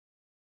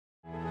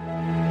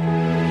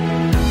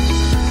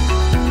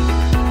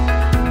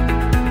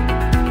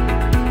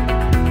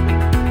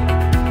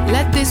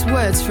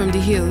words from the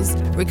hills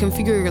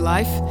reconfigure your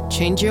life,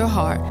 change your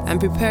heart,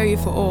 and prepare you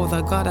for all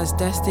that God has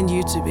destined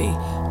you to be.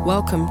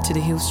 Welcome to the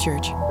Hills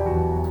Church.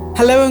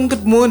 Hello and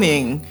good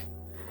morning.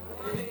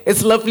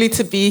 It's lovely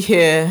to be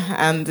here,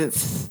 and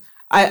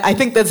I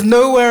think there's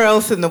nowhere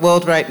else in the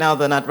world right now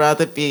than I'd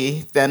rather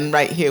be than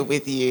right here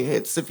with you.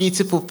 It's a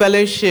beautiful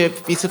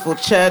fellowship, beautiful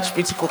church,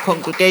 beautiful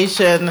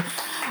congregation,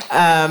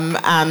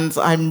 and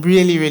I'm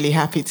really, really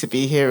happy to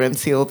be here and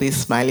see all these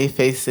smiley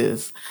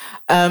faces.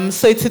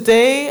 So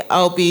today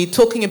I'll be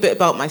talking a bit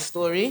about my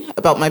story,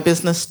 about my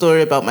business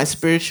story, about my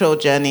spiritual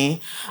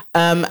journey,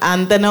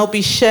 and then I'll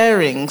be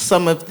sharing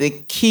some of the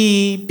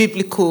key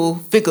biblical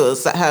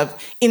figures that have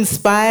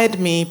inspired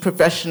me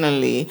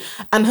professionally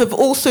and have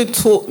also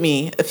taught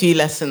me a few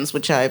lessons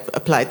which I've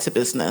applied to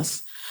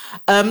business.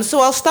 So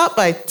I'll start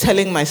by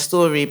telling my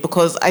story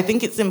because I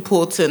think it's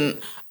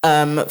important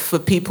for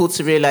people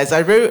to realize.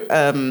 I wrote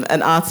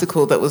an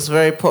article that was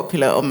very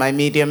popular on my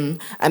Medium,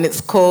 and it's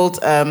called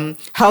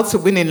How to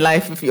Win in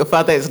Life If Your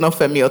Father is Not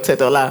Femi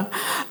Otedola.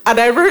 And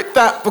I wrote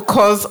that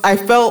because I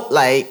felt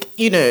like,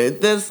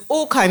 there's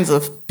all kinds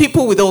of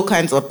people with all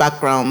kinds of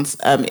backgrounds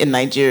in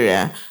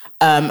Nigeria,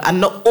 and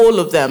not all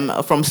of them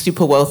are from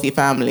super wealthy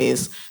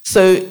families.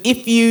 So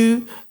if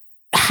you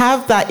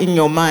have that in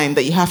your mind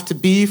that you have to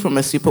be from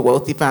a super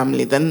wealthy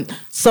family, then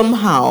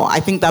somehow I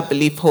think that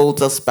belief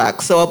holds us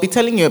back. So I'll be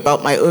telling you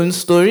about my own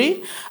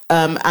story,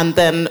 and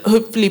then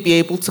hopefully be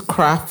able to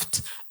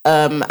craft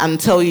and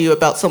tell you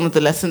about some of the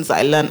lessons that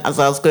I learned as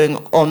I was going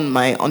on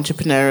my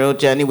entrepreneurial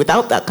journey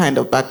without that kind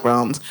of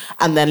background,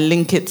 and then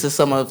link it to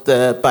some of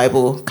the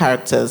Bible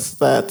characters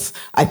that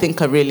I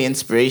think are really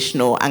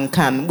inspirational and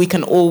we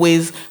can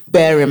always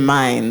bear in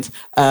mind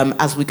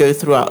as we go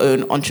through our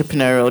own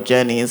entrepreneurial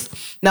journeys.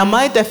 Now,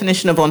 my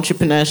definition of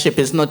entrepreneurship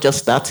is not just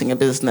starting a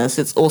business,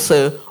 it's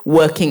also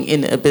working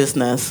in a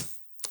business.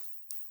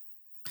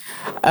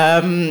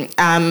 And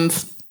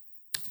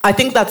I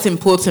think that's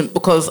important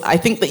because I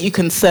think that you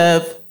can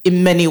serve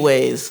in many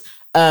ways.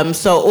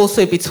 So I'll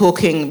also be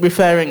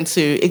referring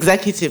to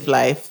executive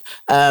life.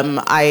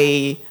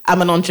 I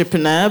am an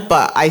entrepreneur,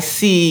 but I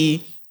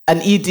see an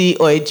ED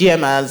or a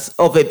GM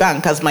of a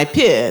bank as my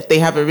peer. They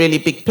have a really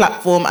big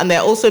platform and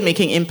they're also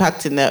making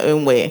impact in their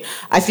own way.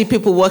 I see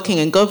people working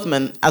in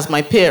government as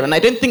my peer, and I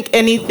don't think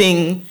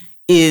anything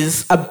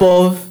is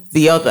above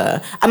the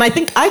other. And I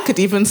think I could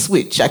even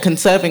switch. I can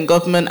serve in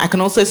government. I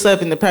can also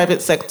serve in the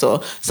private sector.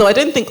 So I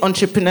don't think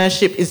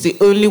entrepreneurship is the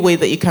only way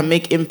that you can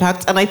make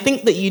impact. And I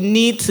think that you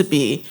need to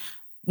be,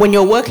 when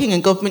you're working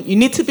in government, you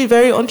need to be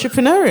very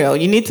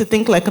entrepreneurial. You need to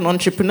think like an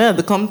entrepreneur.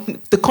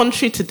 The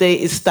country today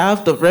is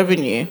starved of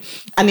revenue.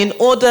 And in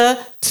order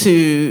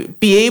to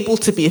be able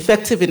to be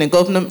effective in a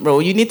government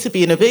role, you need to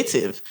be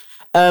innovative.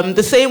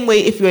 The same way,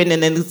 if you're in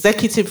an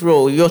executive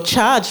role, you're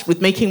charged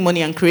with making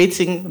money and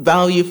creating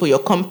value for your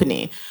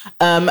company.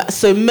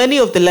 So many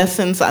of the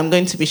lessons I'm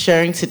going to be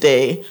sharing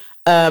today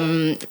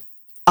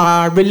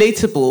are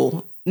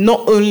relatable,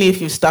 not only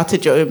if you've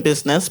started your own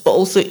business, but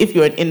also if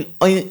you're in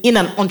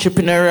an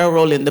entrepreneurial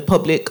role in the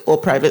public or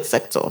private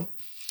sector.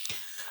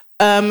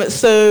 I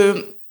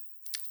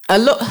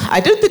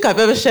don't think I've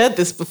ever shared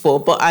this before,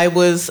 but I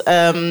was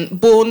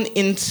born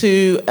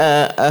into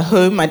a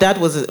home. My dad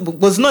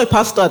was not a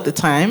pastor at the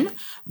time,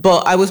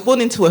 but I was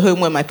born into a home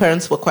where my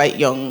parents were quite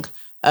young,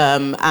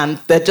 and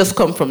they'd just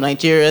come from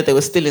Nigeria. They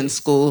were still in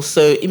school.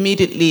 So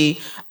immediately,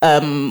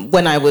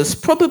 when I was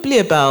probably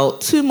about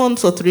 2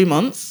 months or 3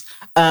 months,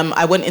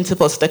 I went into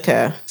foster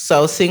care. So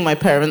I was seeing my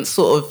parents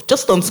sort of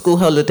just on school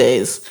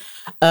holidays.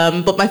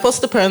 But my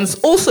foster parents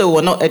also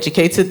were not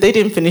educated. They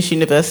didn't finish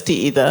university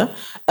either.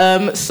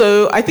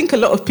 So I think a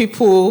lot of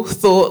people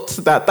thought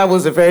that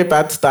was a very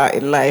bad start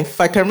in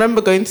life. I can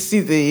remember going to see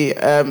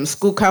the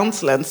school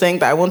counselor and saying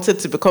that I wanted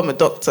to become a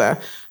doctor.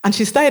 And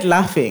she started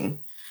laughing.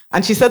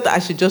 And she said that I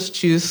should just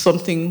choose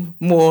something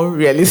more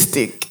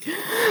realistic.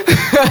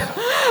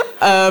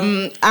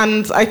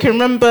 And I can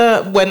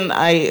remember when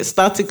I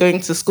started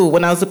going to school,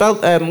 when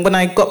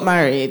I got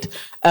married,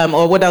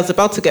 or when I was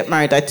about to get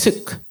married, I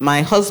took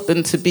my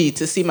husband-to-be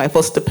to see my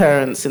foster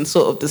parents in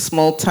sort of the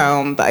small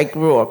town that I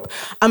grew up.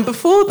 And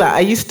before that, I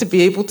used to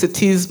be able to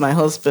tease my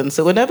husband.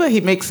 So whenever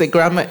he makes a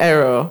grammar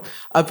error,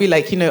 I'll be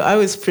like, I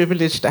was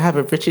privileged to have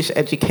a British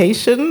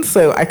education,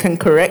 so I can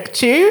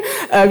correct you.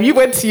 You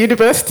went to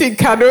university in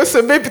Kano,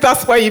 so maybe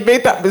that's why you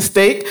made that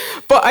mistake.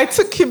 But I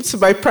took him to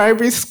my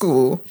primary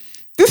school.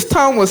 This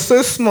town was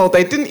so small,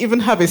 they didn't even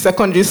have a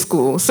secondary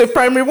school. So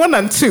primary 1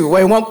 and 2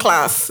 were in one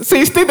class. So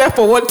you stayed there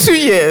for 2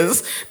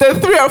 years. Then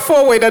 3 and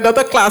 4 were in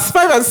another class.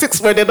 5 and 6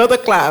 were in another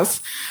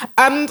class.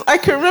 And I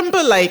can remember,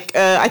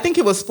 I think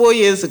it was 4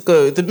 years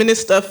ago, the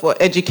Minister for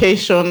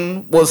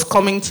Education was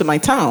coming to my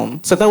town.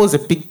 So that was a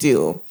big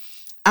deal.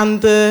 And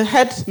the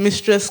head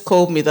mistress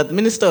called me that the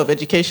Minister of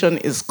Education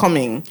is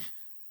coming.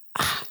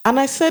 And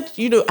I said,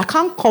 I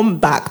can't come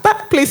back.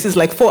 That place is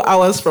like 4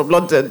 hours from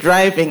London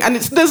driving, and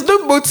there's no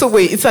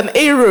motorway. It's an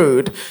A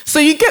road. So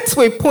you get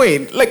to a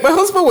point. Like, my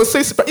husband was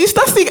so surprised. You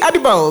start seeing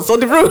animals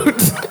on the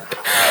road.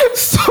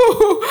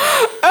 So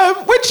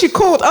when she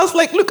called, I was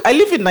like, look, I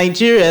live in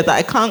Nigeria, that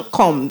I can't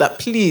come, that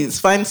please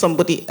find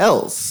somebody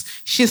else.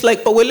 She's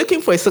like, but we're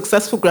looking for a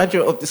successful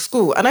graduate of the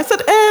school. And I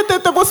said,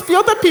 there must be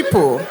other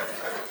people.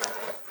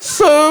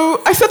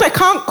 So I said, I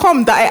can't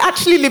come, that I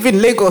actually live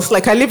in Lagos,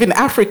 like I live in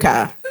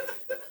Africa.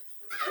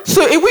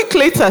 So a week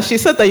later, she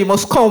said that you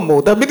must come,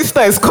 the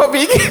minister is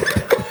coming.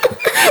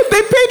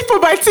 They paid for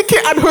my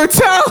ticket and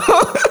hotel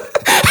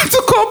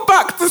to come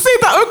back to say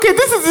that, okay,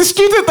 this is the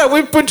student that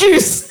we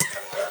produced.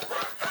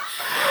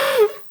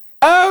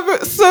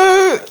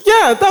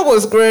 That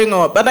was growing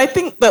up. And I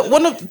think that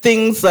one of the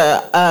things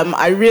that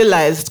I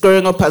realized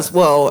growing up as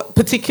well,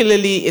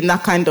 particularly in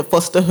that kind of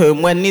foster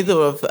home where neither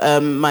of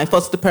my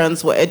foster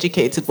parents were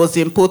educated, was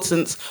the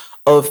importance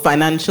of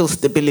financial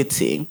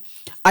stability.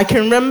 I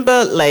can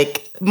remember,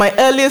 like, my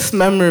earliest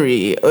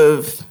memory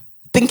of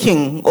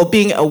thinking or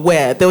being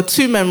aware, there were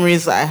two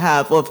memories that I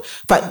have of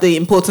the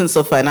importance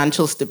of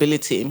financial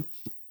stability.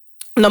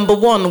 Number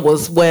one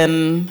was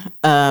when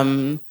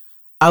I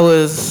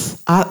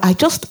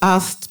just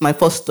asked my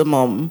foster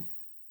mom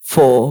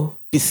for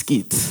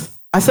biscuits.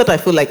 I said, I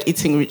feel like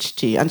eating rich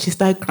tea, and she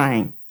started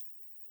crying.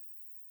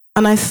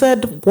 And I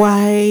said,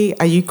 why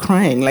are you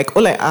crying? Like,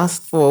 all I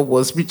asked for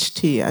was rich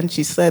tea. And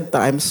she said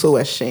that I'm so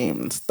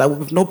ashamed that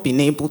we've not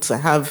been able to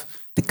have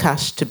the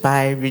cash to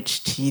buy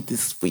rich tea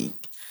this week.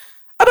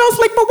 And I was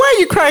like, but why are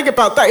you crying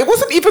about that? It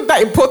wasn't even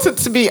that important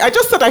to me. I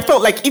just said I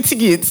felt like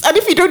eating it. And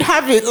if you don't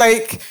have it,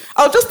 like,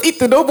 I'll just eat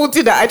the normal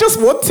dinner. I just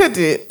wanted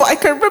it. But I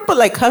can remember,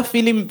 like, her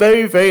feeling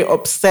very, very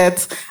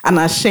upset and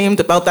ashamed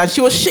about that. She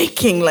was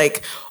shaking,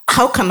 like,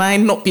 how can I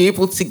not be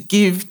able to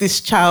give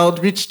this child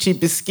rich tea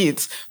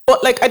biscuits?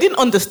 But, like, I didn't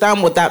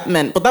understand what that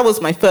meant. But that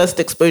was my first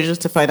exposure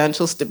to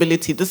financial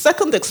stability. The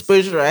second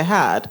exposure I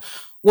had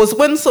was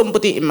when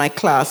somebody in my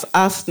class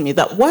asked me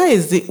that, why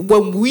is it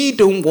when we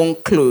don't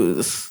want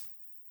clothes,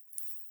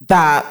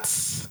 that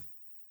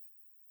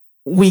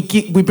we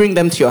bring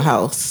them to your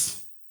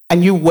house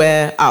and you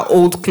wear our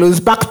old clothes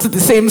back to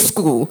the same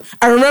school?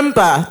 I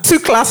remember 2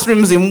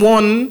 classrooms in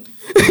one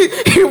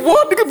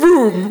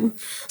room.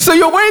 So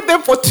you're wearing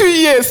them for 2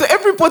 years. So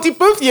everybody,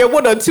 both year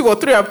 1 or 2 or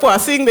 3 or 4, are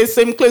seeing the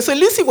same clothes. So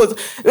Lucy was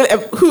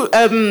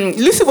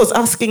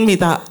asking me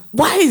that,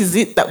 why is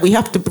it that we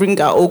have to bring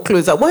our old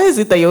clothes? Why is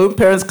it that your own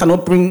parents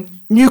cannot bring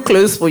new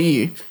clothes for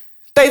you?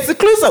 That it's the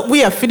clothes that we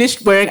have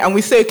finished wearing and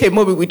we say, okay,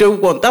 mommy, we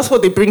don't want. That's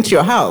what they bring to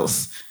your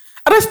house.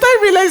 And I started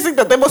realizing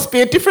that there must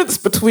be a difference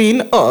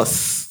between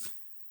us.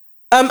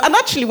 And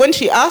actually, when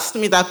she asked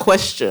me that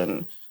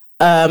question,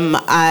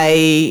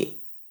 I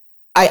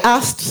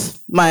asked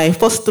my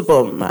foster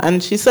mom,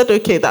 and she said,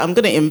 okay, that I'm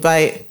going to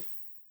invite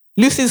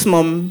Lucy's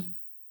mom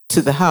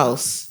to the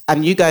house,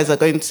 and you guys are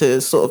going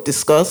to sort of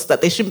discuss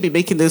that they shouldn't be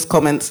making those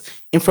comments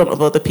in front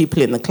of other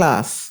people in the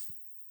class.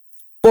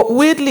 But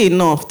weirdly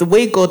enough, the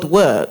way God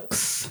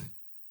works,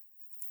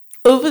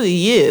 over the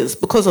years,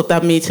 because of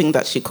that meeting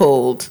that she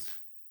called,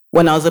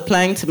 when I was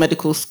applying to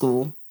medical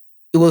school,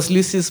 it was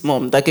Lucy's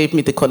mom that gave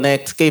me the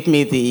connect, gave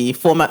me the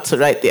format to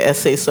write the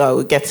essay so I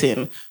would get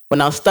in.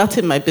 When I was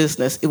starting my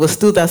business, it was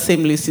still that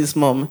same Lucy's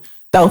mom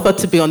that offered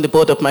to be on the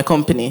board of my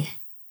company.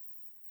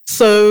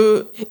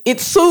 So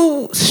it's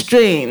so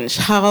strange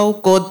how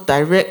God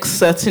directs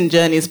certain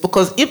journeys,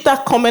 because if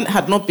that comment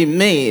had not been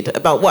made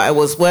about what I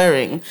was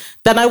wearing,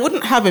 then I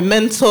wouldn't have a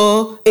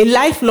mentor, a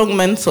lifelong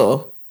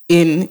mentor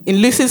in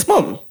Lucy's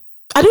mom.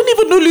 I don't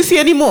even know Lucy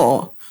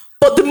anymore,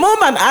 but the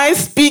mom and I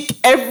speak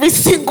every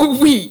single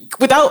week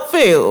without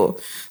fail.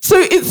 So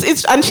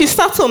it's and she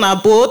sat on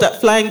our board at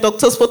Flying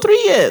Doctors for 3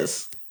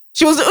 years.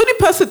 She was the only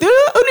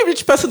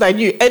rich person I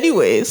knew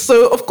anyway,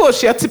 so of course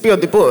she had to be on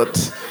the board.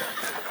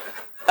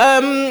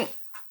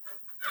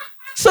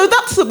 So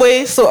that's the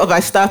way sort of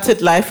I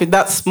started life in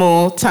that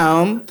small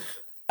town.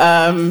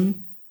 And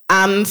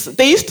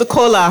they used to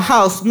call our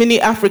house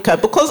Mini Africa,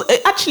 because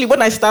actually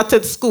when I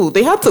started school,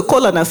 they had to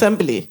call an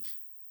assembly.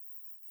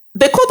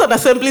 They called an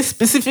assembly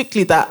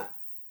specifically that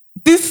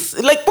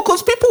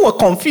because people were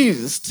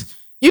confused.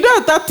 You know,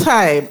 at that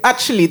time,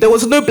 actually, there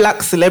was no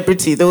black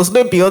celebrity. There was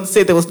no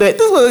Beyonce. This was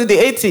in the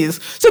 80s.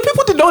 So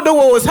people did not know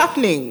what was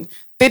happening.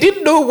 They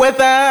didn't know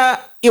whether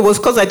it was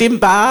because I didn't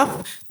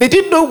bath. They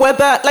didn't know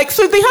whether,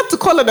 so they had to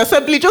call an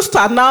assembly just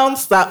to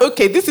announce that,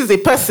 okay, this is a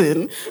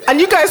person, and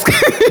you guys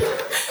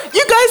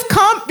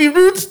can't be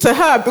rude to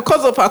her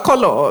because of her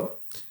color.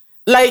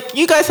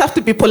 You guys have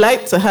to be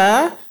polite to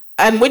her,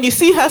 and when you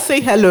see her,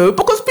 say hello,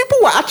 because people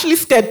were actually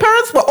scared.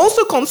 Parents were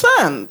also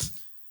concerned.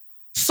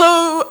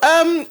 So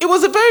it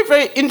was a very,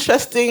 very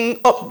interesting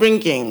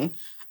upbringing.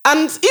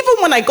 And even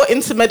when I got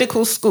into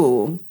medical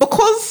school,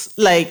 because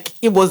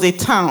it was a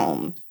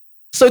town,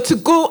 so to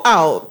go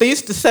out, they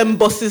used to send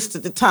buses to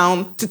the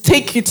town to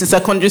take you to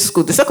secondary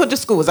school. The secondary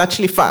school was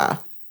actually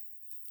far.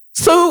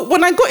 So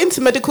when I got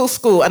into medical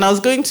school and I was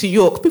going to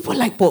York, people were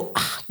like, but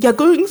you're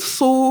going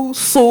so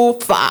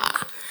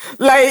far.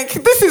 Like,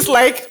 this is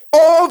like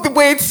all the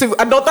way to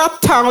another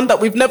town that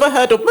we've never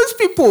heard of. Most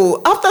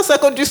people, after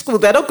secondary school,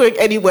 they're not going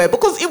anywhere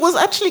because it was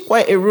actually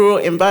quite a rural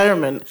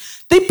environment.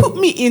 They put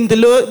me in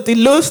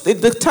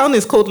the town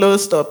is called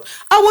Lowestoft.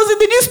 I was in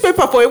the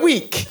newspaper for a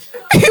week.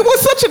 It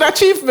was such an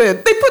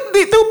achievement.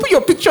 They'll put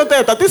your picture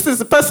there that this is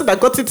the person that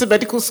got into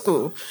medical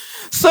school.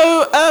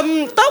 So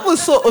that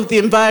was sort of the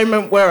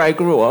environment where I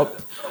grew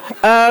up.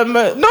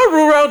 Not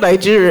rural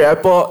Nigeria,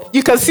 but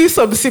you can see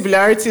some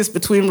similarities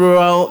between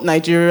rural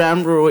Nigeria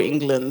and rural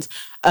England.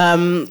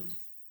 And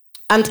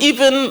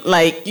even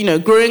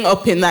growing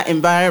up in that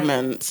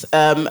environment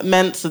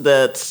meant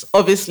that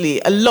obviously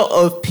a lot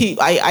of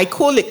people, I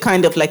call it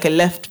kind of like a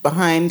left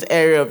behind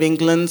area of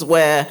England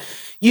where,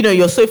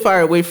 you're so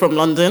far away from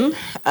London,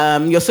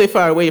 you're so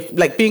far away,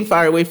 like being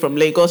far away from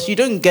Lagos, you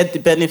don't get the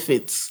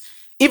benefits.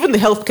 Even the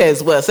healthcare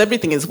is worse,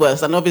 everything is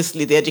worse, and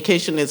obviously the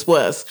education is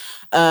worse.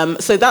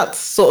 So that's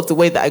sort of the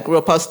way that I grew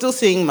up. I was still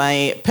seeing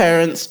my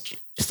parents,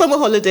 summer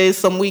holidays,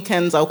 some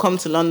weekends, I'll come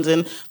to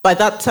London. By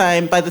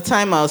the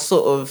time I was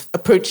sort of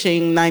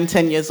approaching 9,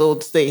 10 years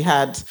old, they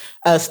had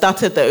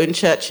started their own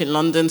church in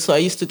London. So I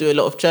used to do a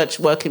lot of church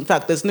work. In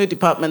fact, there's no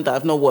department that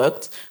I've not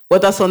worked,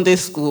 whether Sunday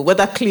school,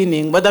 whether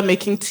cleaning, whether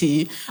making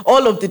tea,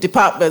 all of the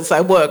departments I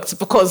worked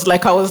because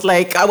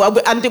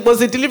and it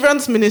was a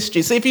deliverance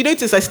ministry. So if you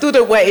notice, I still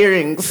don't wear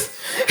earrings.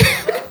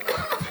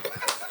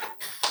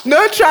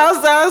 No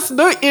trousers,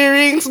 no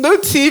earrings, no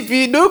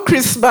TV, no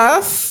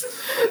Christmas.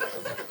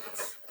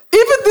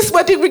 Even this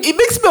wedding ring, it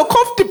makes me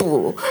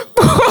uncomfortable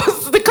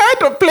because the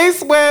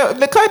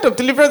kind of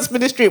deliverance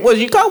ministry it was,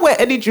 you can't wear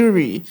any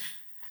jewelry.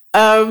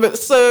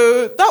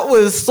 So that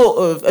was sort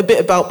of a bit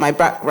about my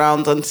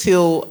background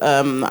until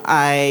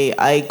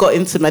I got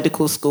into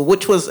medical school,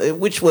 which was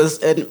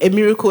a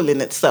miracle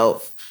in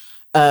itself,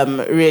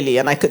 really,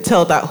 and I could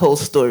tell that whole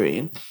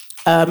story.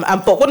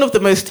 But one of the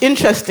most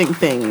interesting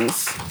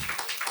things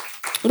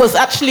was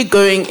actually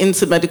going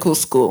into medical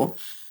school.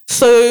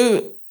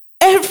 So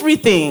I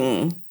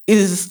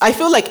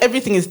feel like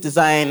everything is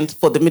designed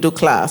for the middle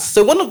class.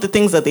 So one of the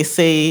things that they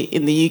say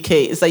in the UK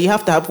is that you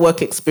have to have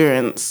work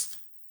experience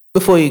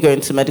before you go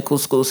into medical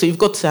school. So you've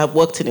got to have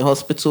worked in a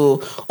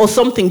hospital or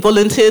something,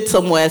 volunteered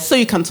somewhere, so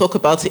you can talk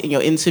about it in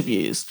your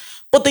interviews.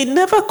 But they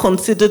never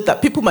considered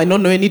that people might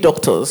not know any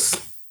doctors.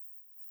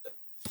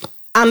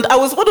 And I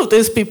was one of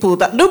those people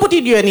that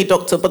nobody knew any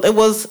doctor, but there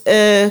was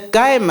a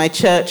guy in my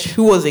church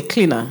who was a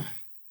cleaner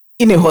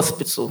in a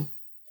hospital.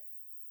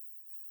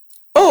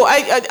 Oh,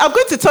 I'm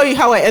going to tell you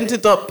how I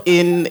ended up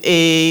in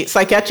a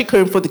psychiatric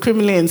home for the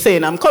criminally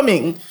insane. I'm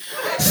coming.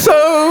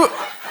 So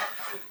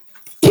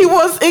he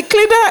was a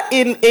cleaner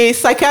in a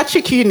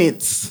psychiatric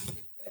unit.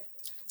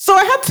 So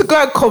I had to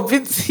go and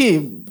convince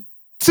him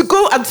to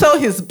go and tell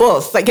his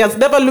boss, like he has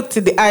never looked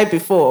in the eye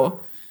before,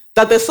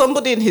 that there's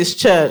somebody in his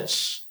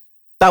church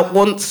that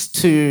wants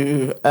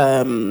to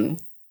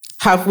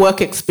have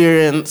work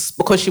experience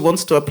because she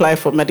wants to apply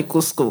for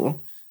medical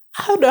school.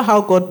 I don't know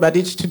how God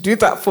managed to do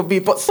that for me,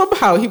 but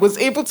somehow he was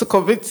able to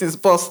convince his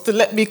boss to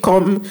let me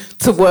come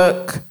to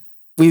work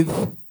with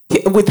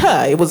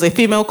her. It was a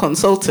female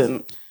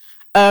consultant.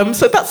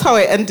 So that's how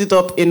I ended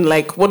up in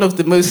like one of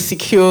the most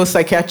secure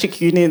psychiatric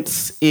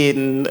units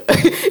in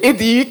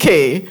the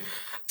UK.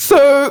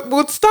 So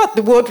we'd start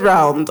the ward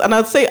round and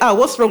I'd say,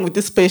 what's wrong with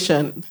this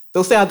patient?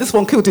 They'll say, this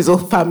one killed his whole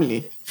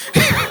family.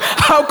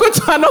 I'll go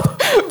to another,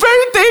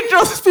 very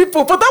dangerous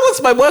people. But that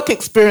was my work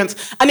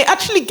experience. And it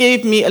actually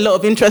gave me a lot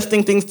of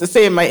interesting things to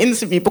say in my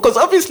interview because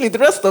obviously the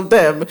rest of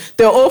them,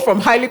 they're all from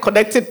highly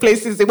connected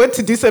places. They went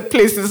to decent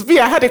places. Me,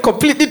 I had a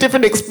completely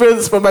different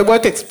experience from my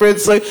work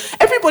experience. So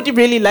everybody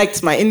really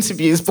liked my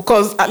interviews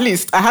because at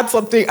least I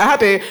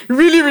had a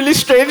really, really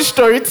strange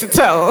story to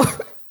tell.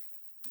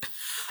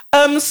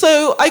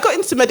 So I got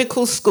into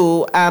medical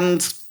school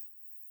and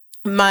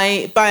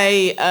I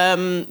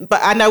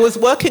was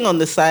working on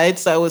the side.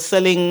 So I was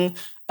selling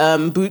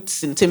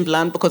boots in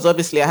Timberland because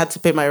obviously I had to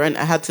pay my rent.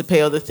 I had to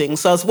pay other things.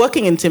 So I was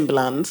working in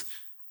Timberland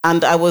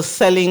and I was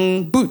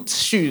selling boots,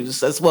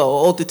 shoes as well,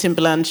 all the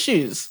Timberland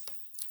shoes.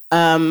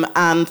 And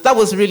that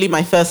was really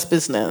my first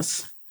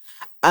business.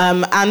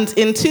 And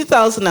in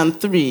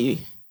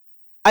 2003,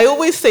 I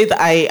always say that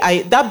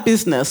that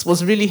business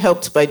was really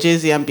helped by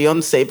Jay-Z and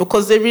Beyonce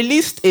because they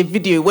released a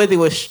video where they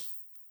were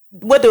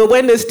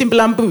wearing those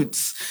Timberland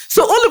boots.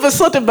 So all of a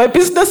sudden, my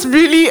business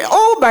really,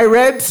 all my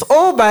rents,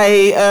 all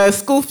my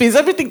school fees,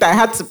 everything that I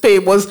had to pay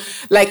was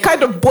like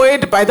kind of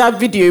buoyed by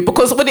that video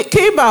because when it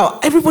came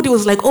out, everybody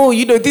was like,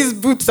 these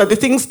boots are the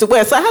things to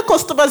wear. So I had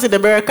customers in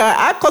America,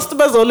 I had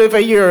customers all over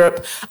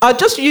Europe. I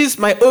just used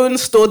my own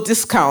store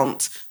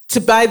discount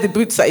to buy the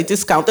boots at a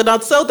discount and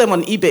I'd sell them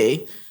on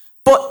eBay.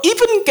 But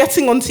even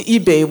getting onto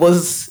eBay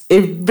was a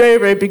very,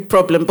 very big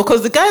problem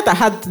because the guy that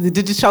had the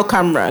digital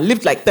camera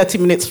lived like 30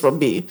 minutes from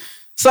me.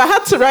 So I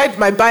had to ride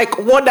my bike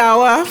 1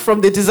 hour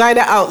from the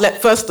designer outlet,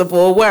 first of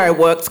all, where I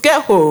worked,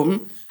 get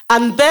home,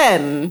 and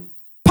then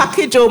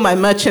package all my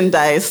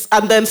merchandise,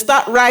 and then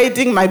start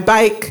riding my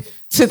bike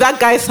to that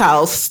guy's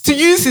house to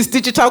use his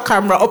digital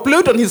camera,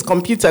 upload on his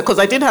computer, because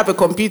I didn't have a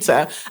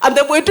computer. And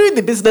then we're doing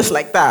the business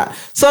like that.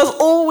 So I was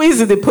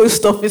always in the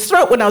post office.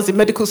 Throughout when I was in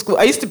medical school,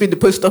 I used to be in the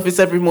post office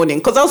every morning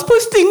because I was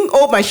posting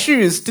all my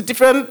shoes to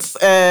different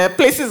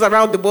places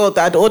around the world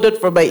that I'd ordered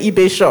from my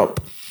eBay shop.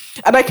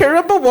 And I can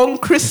remember one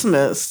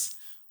Christmas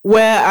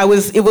where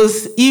it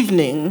was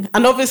evening,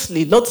 and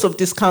obviously lots of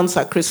discounts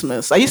at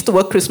Christmas. I used to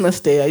work Christmas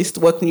Day, I used to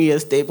work New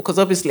Year's Day, because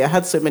obviously I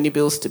had so many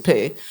bills to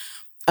pay.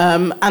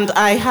 And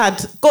I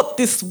had got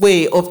this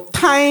way of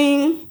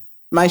tying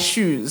my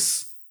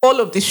shoes, all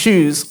of the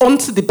shoes,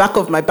 onto the back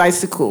of my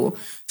bicycle.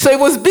 So it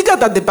was bigger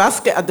than the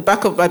basket at the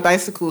back of my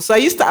bicycle. So I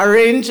used to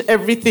arrange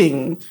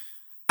everything.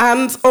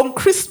 And on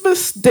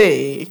Christmas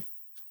Day,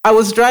 I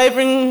was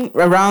driving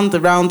around the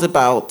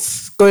roundabout,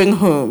 going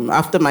home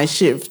after my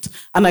shift,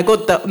 and I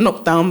got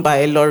knocked down by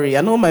a lorry,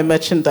 and all my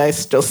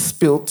merchandise just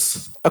spilled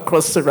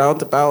across the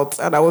roundabout,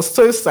 and I was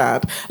so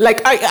sad.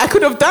 Like, I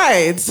could have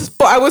died,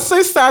 but I was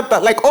so sad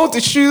that, like, all the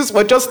shoes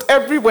were just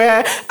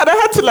everywhere, and I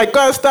had to, like,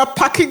 go and start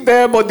packing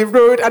them on the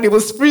road, and it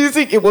was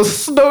freezing, it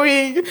was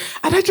snowing,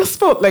 and I just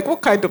felt like,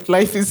 what kind of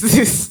life is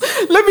this?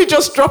 Let me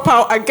just drop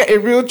out and get a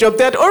real job.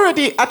 They had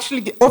already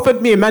actually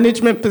offered me a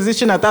management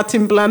position at that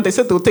Timberland. They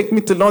said they'll take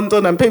me to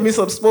London and pay me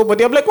some small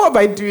money. I'm like, what am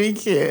I doing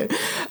here?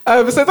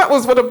 So that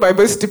was one of my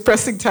most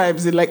depressing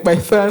times in, like, my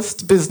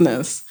first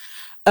business.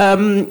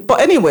 But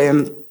anyway,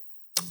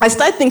 I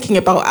started thinking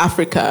about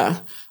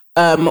Africa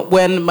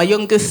when my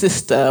youngest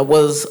sister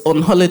was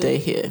on holiday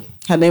here.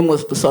 Her name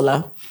was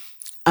Busola.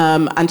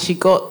 And she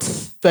got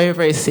very,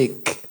 very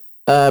sick.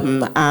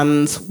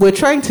 And we're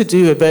trying to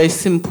do a very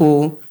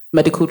simple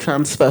medical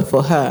transfer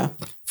for her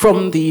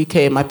from the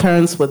UK. My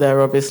parents were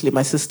there, obviously.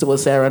 My sister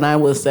was there, and I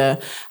was there.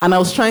 And I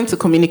was trying to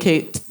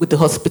communicate with the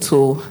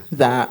hospital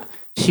that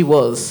she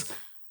was.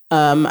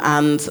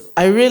 And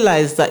I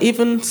realized that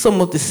even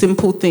some of the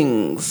simple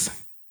things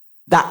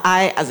that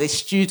I, as a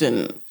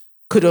student,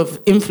 could have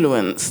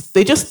influenced,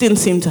 they just didn't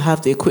seem to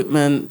have the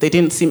equipment.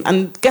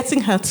 And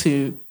getting her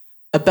to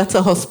a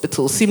better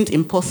hospital seemed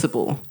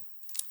impossible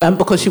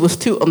because she was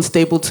too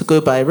unstable to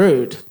go by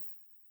road.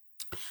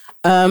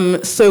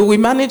 So we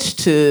managed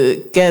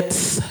to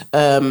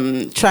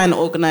try and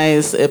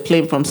organize a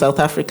plane from South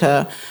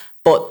Africa,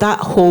 but that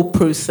whole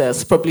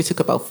process probably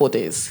took about 4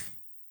 days.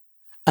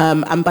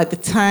 And by the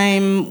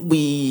time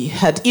we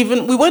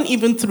weren't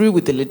even through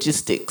with the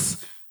logistics,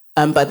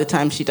 by the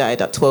time she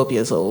died at 12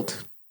 years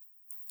old.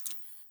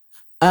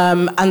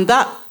 And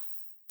that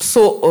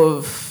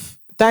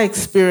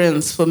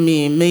experience for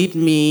me made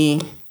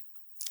me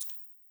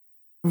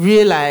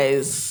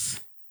realize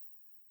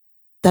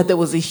that there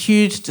was a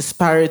huge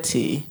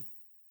disparity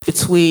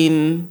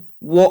between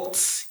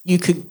what you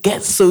could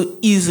get so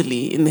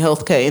easily in the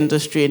healthcare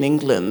industry in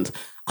England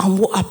and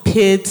what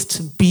appeared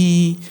to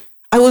be...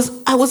 I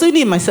was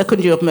only in my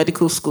second year of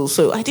medical school,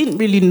 so I didn't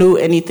really know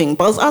anything,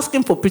 but I was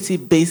asking for pretty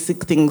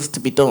basic things to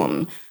be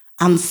done.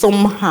 And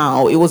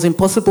somehow it was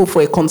impossible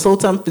for a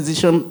consultant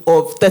physician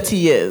of 30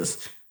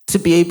 years to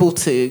be able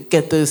to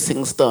get those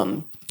things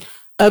done.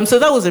 So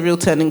that was a real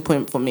turning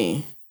point for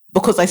me,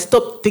 because I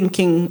stopped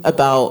thinking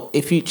about a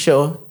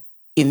future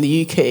in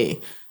the UK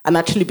and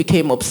actually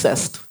became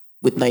obsessed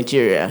with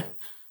Nigeria.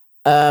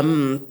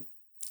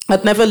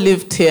 I'd never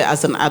lived here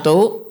as an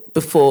adult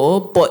before,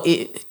 but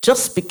it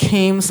just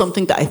became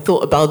something that I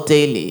thought about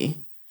daily.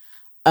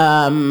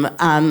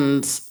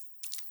 And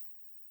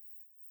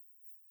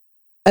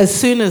as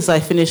soon as I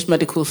finished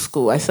medical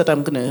school, I said,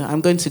 I'm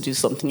going to do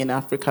something in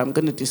Africa. I'm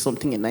going to do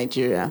something in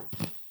Nigeria.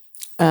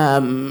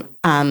 And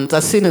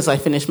as soon as I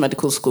finished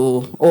medical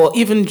school, or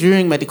even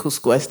during medical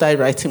school, I started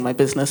writing my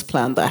business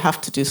plan that I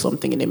have to do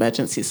something in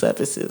emergency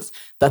services,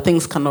 that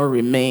things cannot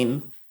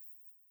remain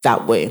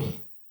that way.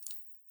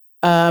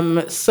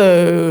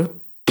 So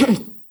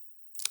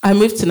I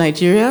moved to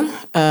Nigeria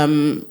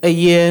a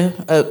year.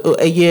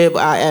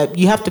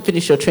 You have to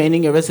finish your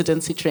training, your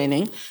residency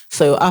training.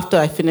 So after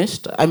I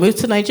finished, I moved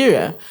to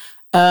Nigeria.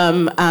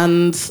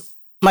 And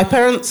my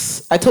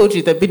parents, I told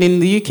you, they've been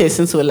in the UK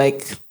since we were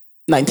like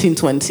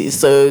 1920s.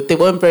 So they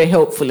weren't very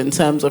helpful in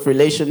terms of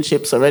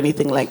relationships or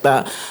anything like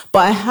that.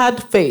 But I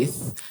had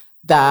faith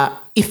that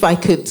if I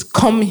could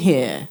come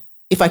here,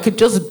 if I could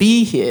just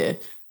be here,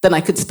 then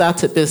I could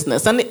start a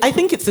business. And I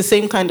think it's the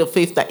same kind of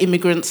faith that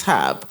immigrants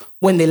have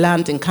when they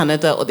land in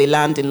Canada or they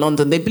land in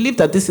London. They believe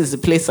that this is a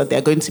place that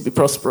they're going to be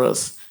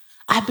prosperous.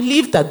 I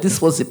believed that this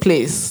was a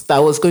place that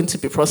was going to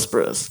be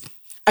prosperous.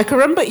 I can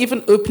remember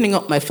even opening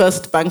up my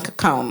first bank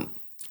account,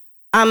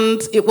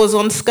 and it was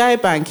on Sky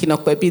Bank in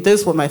Okwebi.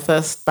 Those were my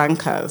first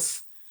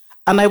bankers.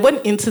 And I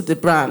went into the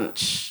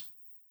branch,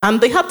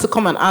 and they had to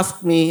come and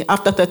ask me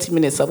after 30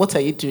 minutes, what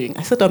are you doing?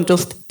 I said, I'm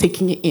just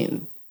taking it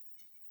in.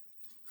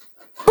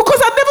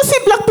 Because I'd never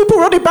seen black people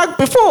run a bank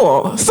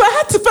before. So I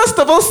had to first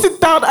of all sit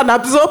down and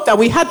absorb that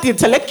we had the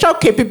intellectual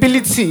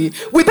capability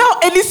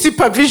without any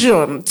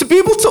supervision to be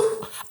able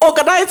to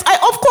organize.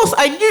 Of course,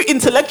 I knew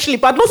intellectually,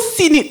 but I'd not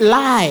seen it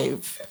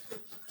live.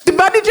 The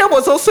manager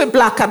was also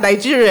black and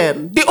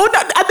Nigerian. The owner,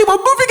 and they were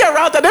moving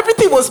around and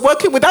everything was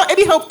working without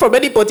any help from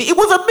anybody. It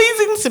was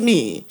amazing to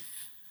me.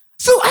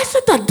 So I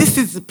said that this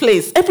is the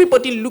place.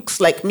 Everybody looks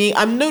like me.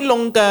 I'm no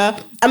longer,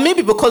 and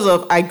maybe because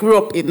of I grew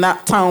up in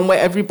that town where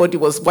everybody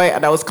was white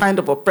and I was kind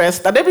of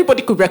oppressed, that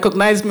everybody could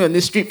recognize me on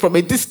the street from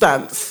a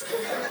distance.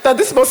 That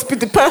this must be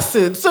the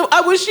person. So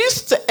I was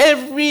used to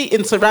every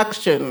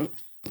interaction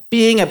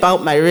being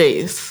about my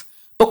race.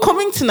 But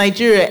coming to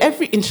Nigeria,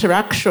 every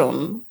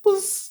interaction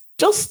was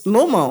just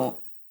normal.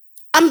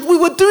 And we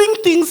were doing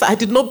things I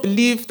did not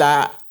believe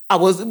that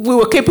we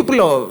were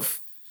capable of.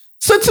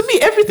 So to me,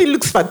 everything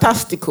looks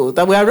fantastical,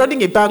 that we are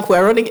running a bank, we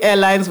are running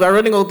airlines, we are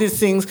running all these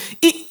things.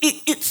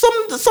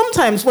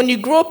 Sometimes when you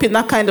grow up in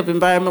that kind of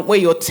environment where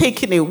you're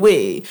taken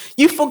away,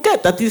 you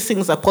forget that these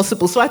things are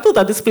possible. So I thought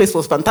that this place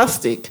was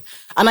fantastic.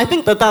 And I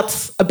think that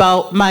that's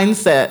about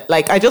mindset.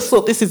 Like, I just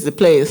thought this is the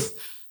place.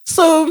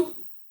 So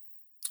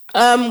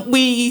I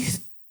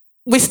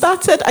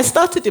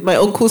started in my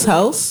uncle's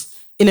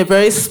house in a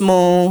very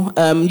small,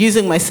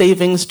 using my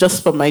savings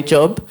just from my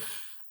job.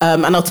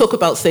 And I'll talk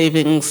about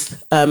savings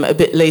a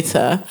bit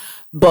later.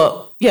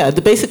 But yeah,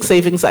 the basic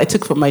savings that I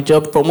took from my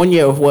job from 1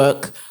 year of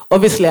work,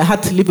 obviously I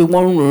had to live in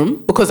one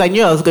room because I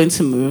knew I was going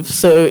to move.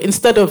 So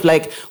instead of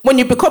like, when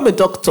you become a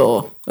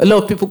doctor, a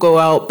lot of people go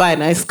out, buy a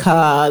nice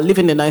car, live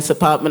in a nice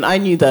apartment. I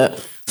knew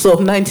that sort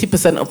of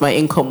 90% of my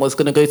income was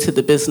going to go to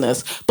the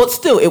business. But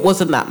still, it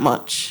wasn't that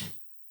much.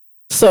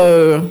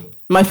 So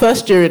my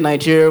first year in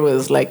Nigeria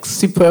was like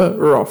super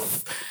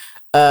rough.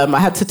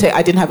 I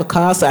didn't have a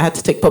car, so I had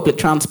to take public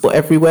transport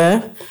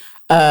everywhere.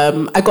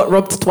 I got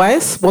robbed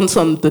twice, once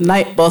on the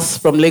night bus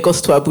from Lagos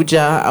to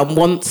Abuja and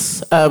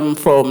once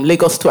from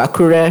Lagos to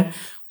Akure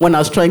when I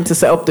was trying to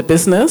set up the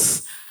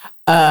business.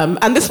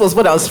 And this was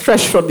when I was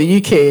fresh from the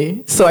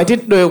UK, so I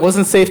didn't know it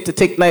wasn't safe to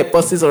take night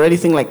buses or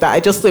anything like that. I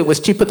just thought it was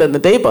cheaper than the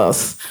day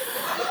bus.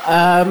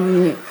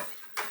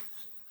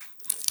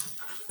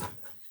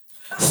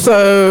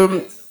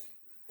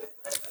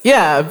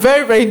 Yeah,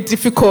 very, very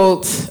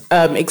difficult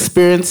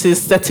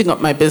experiences setting up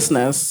my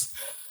business.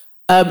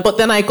 But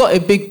then I got a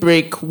big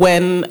break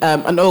when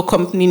an oil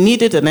company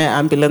needed an air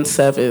ambulance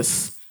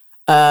service.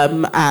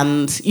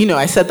 And, you know,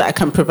 I said that I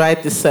can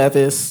provide this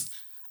service.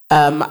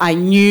 I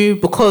knew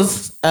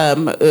because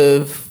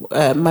of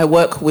my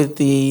work with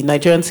the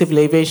Nigerian Civil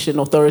Aviation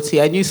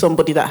Authority, I knew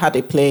somebody that had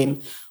a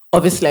plane.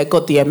 Obviously, I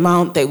got the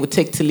amount that it would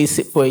take to lease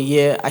it for a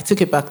year. I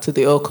took it back to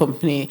the oil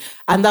company,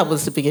 and that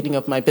was the beginning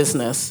of my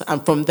business.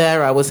 And from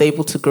there, I was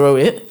able to grow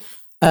it.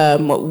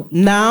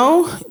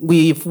 Now,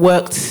 we've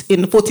worked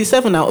in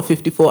 47 out of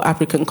 54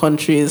 African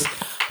countries,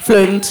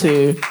 flown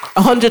to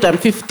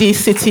 150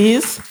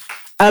 cities,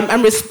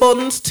 and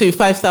respond to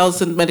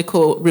 5,000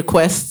 medical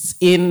requests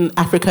in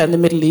Africa and the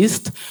Middle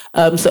East.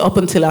 So up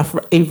until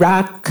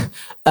Iraq,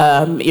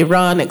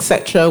 Iran,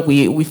 etc.,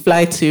 we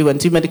fly to and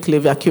do medical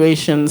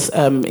evacuations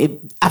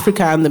in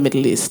Africa and the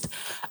Middle East.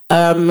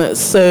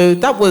 So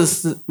that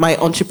was my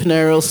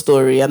entrepreneurial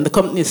story, and the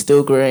company is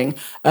still growing.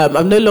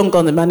 I'm no longer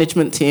on the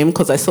management team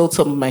because I sold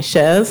some of my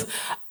shares,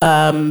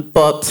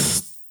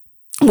 but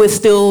we're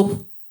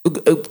still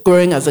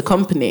growing as a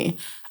company.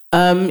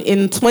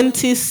 In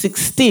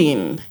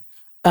 2016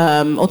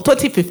 or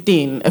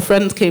 2015, a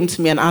friend came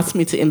to me and asked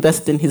me to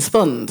invest in his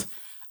fund.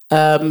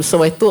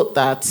 So I thought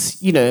that,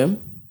 you know,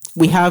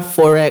 we have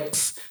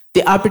Forex.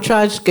 The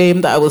arbitrage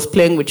game that I was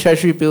playing with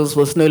treasury bills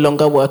was no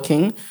longer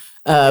working,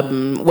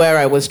 where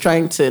I was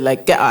trying to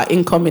like get our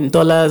income in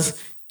dollars,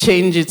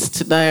 change it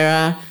to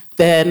Naira,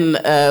 then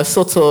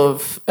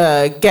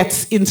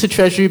get into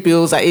treasury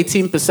bills at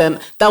 18%.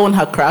 That one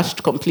had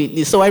crashed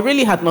completely. So I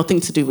really had nothing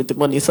to do with the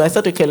money. So I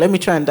said, okay, let me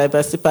try and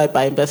diversify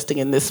by investing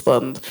in this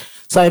fund.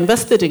 So I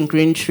invested in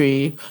Green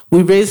Tree.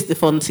 We raised the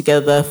fund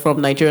together from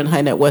Nigerian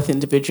high net worth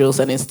individuals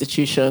and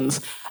institutions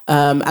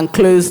and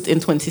closed in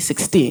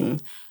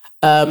 2016.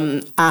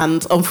 And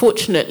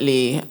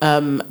unfortunately,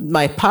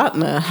 my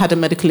partner had a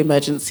medical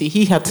emergency.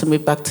 He had to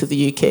move back to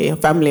the UK, a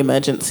family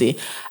emergency,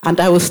 and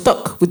I was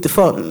stuck with the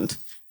fund.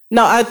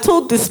 Now, I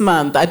told this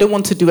man that I don't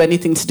want to do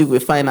anything to do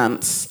with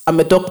finance. I'm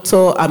a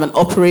doctor, I'm an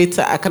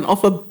operator, I can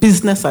offer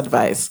business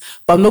advice,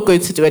 but I'm not going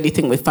to do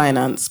anything with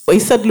finance. But he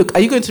said, look, are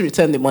you going to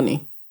return the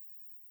money?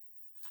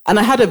 And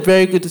I had a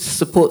very good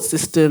support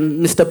system.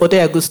 Mr. Bode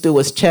Augusto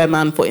was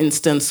chairman, for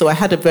instance, so I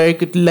had a very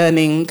good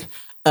learning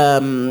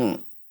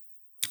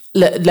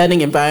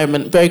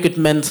environment, very good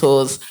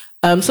mentors.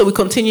 So we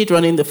continued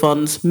running the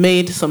funds,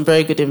 made some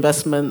very good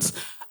investments.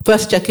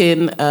 First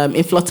check-in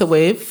in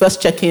Flutterwave,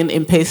 first check-in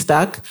in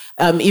Paystack,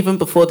 even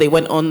before they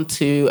went on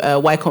to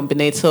Y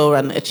Combinator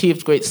and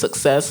achieved great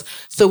success.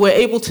 So we're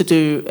able to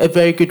do a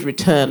very good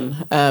return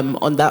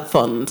on that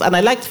fund. And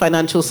I liked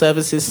financial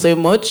services so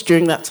much.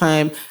 During that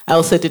time, I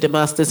also did a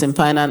master's in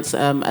finance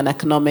and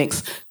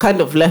economics,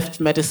 kind of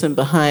left medicine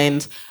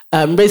behind.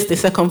 raised a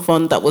second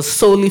fund that was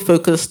solely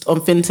focused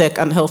on fintech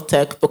and health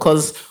tech,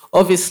 because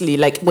obviously,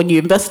 like when you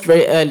invest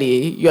very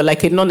early, you're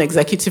like a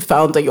non-executive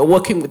founder, you're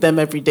working with them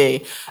every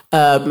day.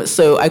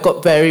 So I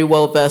got very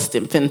well versed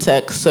in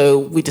fintech. So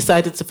we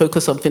decided to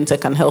focus on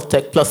fintech and health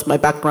tech, plus my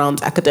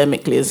background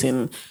academically is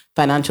in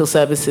financial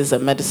services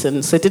and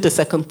medicine. So I did a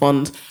second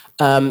fund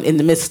in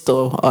the midst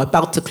or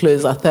about to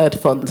close our third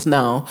fund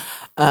now.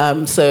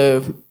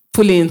 So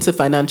fully into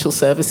financial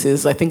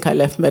services. I think I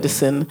left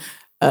medicine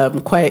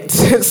quite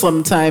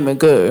some time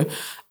ago.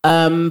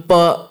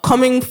 But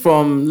coming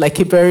from like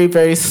a very,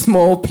 very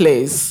small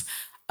place,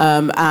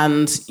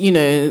 and,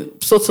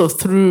 sort of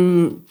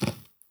through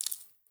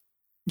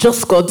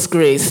just God's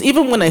grace,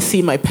 even when I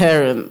see my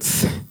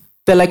parents,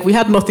 they're like, we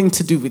had nothing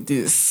to do with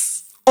this.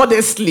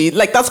 Honestly,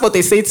 like that's what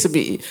they say to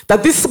me,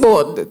 that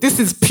this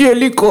is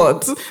purely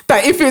God,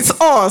 that if it's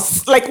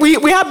us, like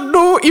we had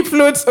no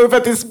influence over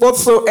this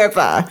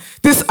whatsoever,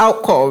 this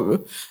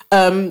outcome.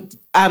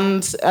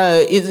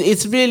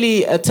 It's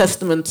really a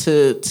testament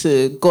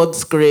to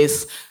God's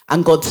grace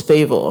and God's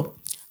favor.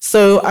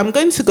 So I'm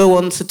going to go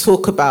on to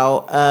talk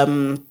about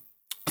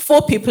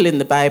 4 people in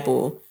the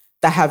Bible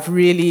that have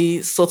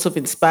really sort of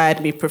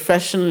inspired me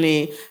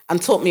professionally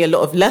and taught me a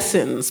lot of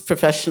lessons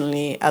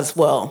professionally as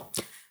well.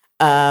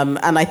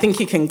 And I think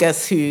you can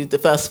guess who the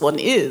first one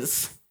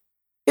is.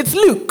 It's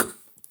Luke,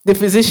 the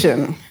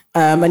physician.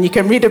 And you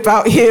can read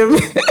about him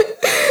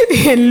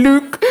in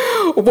Luke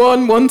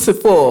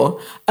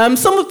 1:1-4.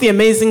 Some of the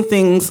amazing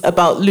things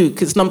about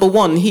Luke is, number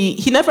one,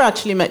 he never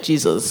actually met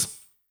Jesus.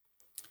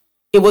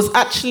 It was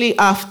actually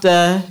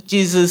after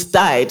Jesus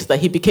died that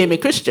he became a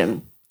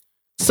Christian.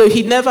 So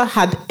he never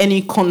had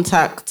any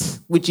contact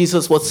with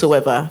Jesus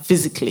whatsoever,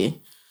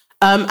 physically.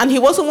 And he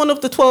wasn't one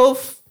of the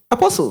 12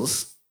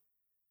 apostles.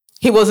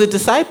 He was a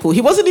disciple.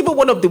 He wasn't even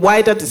one of the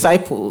wider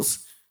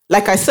disciples.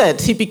 Like I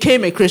said, he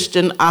became a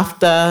Christian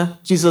after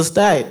Jesus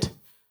died.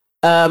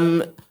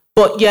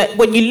 But yet,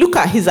 when you look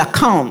at his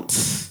account,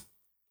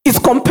 it's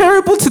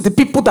comparable to the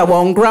people that were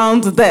on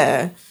ground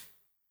there.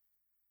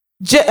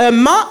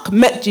 Mark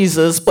met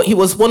Jesus, but he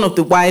was one of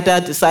the wider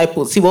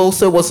disciples. He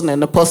also wasn't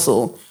an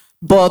apostle.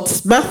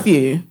 But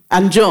Matthew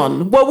and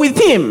John were with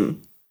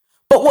him.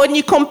 But when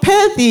you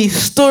compare the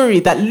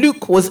story that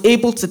Luke was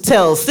able to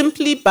tell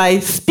simply by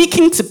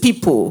speaking to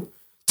people,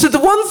 to the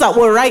ones that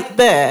were right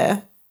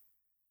there,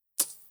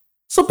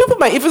 some people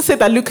might even say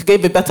that Luke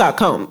gave a better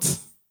account.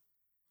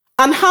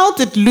 And how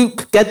did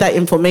Luke get that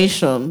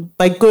information?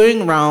 By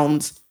going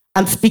around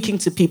and speaking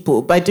to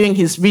people, by doing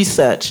his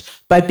research,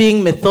 by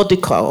being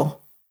methodical,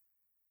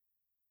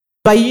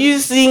 by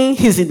using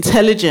his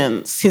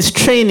intelligence, his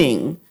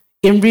training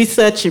in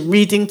research and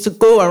reading to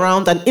go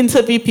around and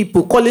interview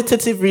people,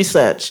 qualitative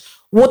research.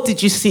 What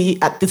did you see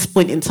at this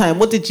point in time?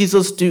 What did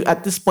Jesus do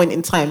at this point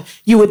in time?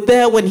 You were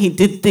there when he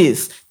did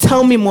this.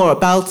 Tell me more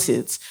about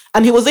it.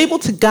 And he was able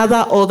to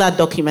gather all that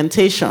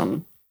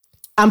documentation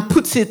and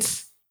put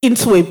it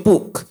into a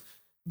book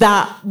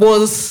that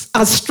was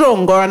as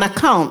strong, or an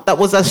account that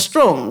was as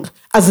strong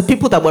as the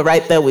people that were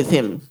right there with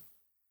him.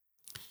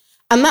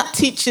 And that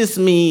teaches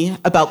me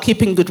about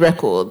keeping good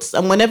records.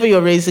 And whenever you're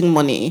raising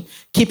money,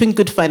 keeping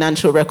good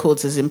financial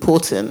records is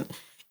important.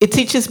 It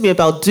teaches me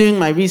about doing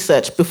my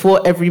research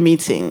before every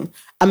meeting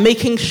and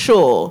making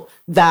sure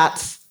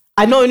that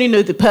I not only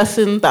know the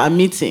person that I'm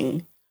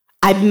meeting,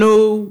 I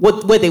know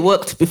where they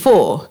worked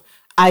before.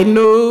 I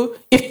know,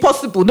 if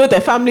possible, know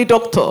their family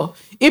doctor.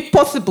 If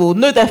possible,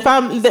 know their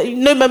family,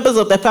 know members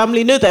of their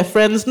family, know their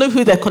friends, know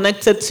who they're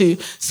connected to.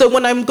 So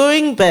when I'm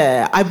going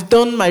there, I've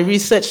done my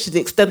research to the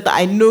extent that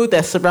I know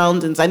their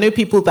surroundings. I know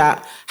people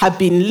that have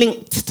been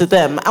linked to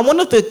them. And one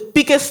of the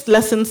biggest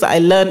lessons that I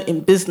learned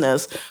in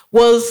business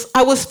was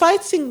I was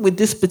fighting with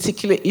this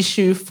particular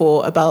issue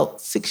for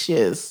about 6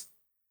 years.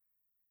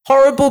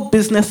 Horrible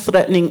business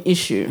threatening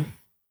issue.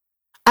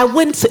 I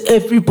went to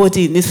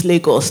everybody in this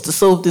Lagos to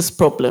solve this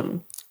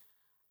problem.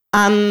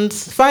 And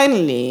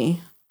finally,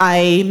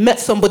 I met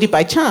somebody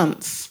by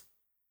chance.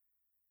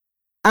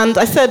 And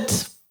I said,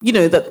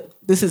 that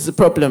this is the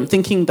problem,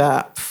 thinking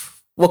that,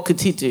 what could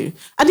he do?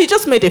 And he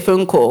just made a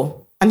phone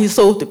call and he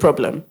solved the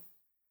problem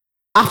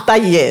after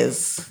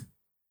years.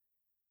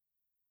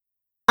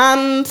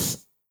 And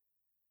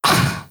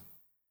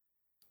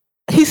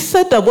he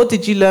said that, what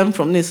did you learn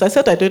from this? I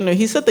said, I don't know.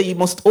 He said that you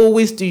must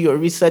always do your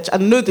research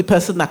and know the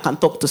person that can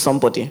talk to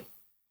somebody.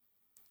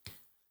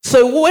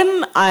 So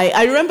when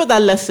I remember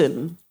that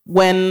lesson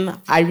when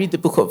I read the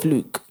book of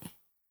Luke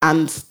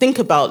and think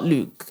about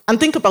Luke and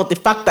think about the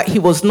fact that he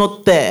was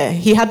not there.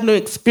 He had no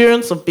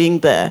experience of being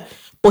there,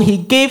 but he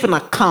gave an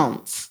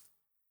account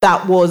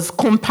that was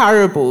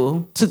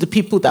comparable to the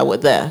people that were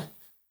there.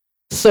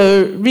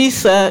 So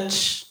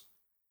research,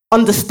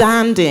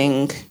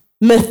 understanding,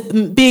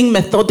 being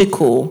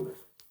methodical,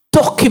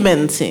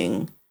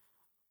 documenting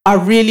are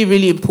really,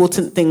 really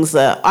important things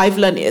that I've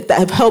learned that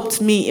have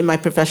helped me in my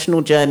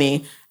professional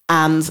journey,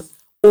 and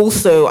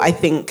also I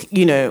think,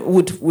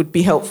 would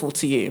be helpful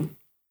to you.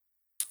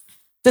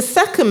 The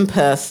second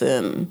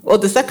person, or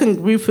the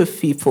second group of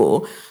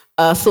people,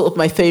 are sort of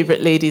my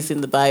favorite ladies in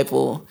the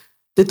Bible.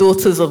 the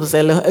daughters of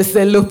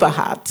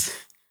Zelophehad.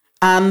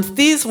 And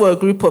these were a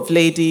group of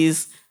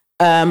ladies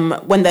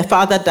when their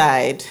father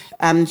died.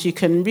 And you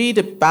can read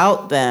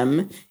about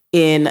them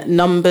in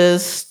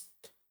Numbers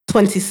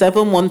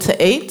 27,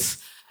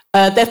 1-8.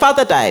 Their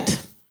father died.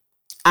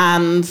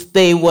 And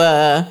they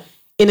were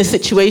in a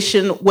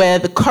situation where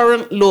the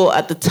current law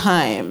at the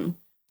time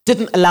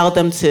didn't allow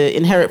them to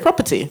inherit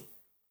property.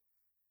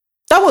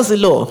 That was the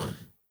law.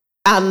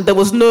 And there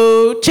was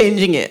no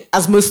changing it,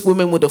 as most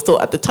women would have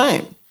thought at the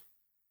time.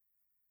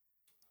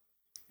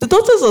 The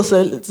daughters of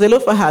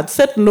Zelophehad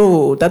said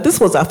no, that this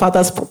was our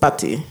father's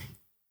property,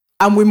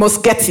 and we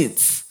must get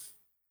it.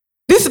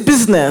 This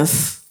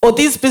business, or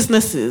these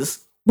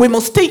businesses, we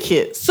must take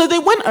it. So they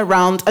went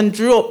around and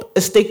drew up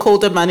a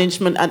stakeholder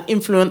management and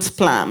influence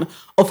plan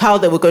of how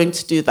they were going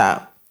to do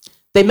that.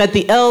 They met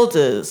the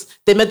elders,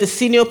 they met the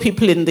senior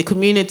people in the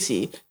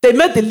community, they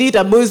met the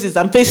leader, Moses,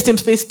 and faced him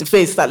face to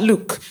face that,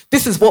 look,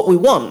 this is what we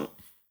want.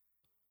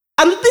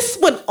 And this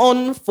went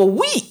on for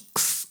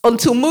weeks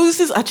until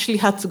Moses actually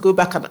had to go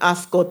back and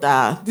ask God,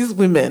 these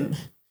women,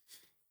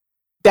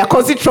 they're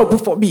causing trouble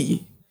for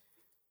me.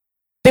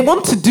 They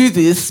want to do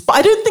this, but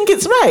I don't think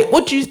it's right.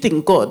 What do you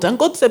think, God? And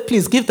God said,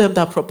 please give them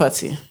that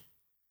property.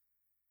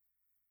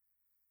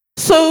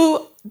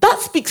 So that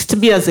speaks to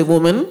me as a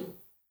woman.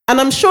 And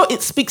I'm sure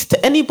it speaks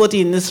to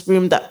anybody in this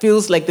room that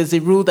feels like there's a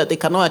rule that they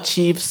cannot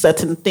achieve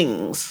certain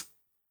things.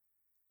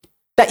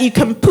 That you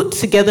can put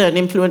together an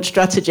influence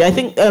strategy. I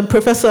think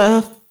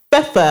Professor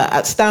Pfeffer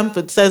at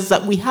Stanford says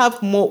that we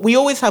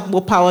always have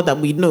more power than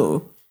we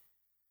know.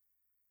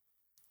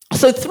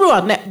 So through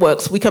our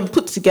networks, we can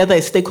put together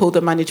a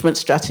stakeholder management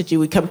strategy.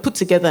 We can put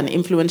together an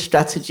influence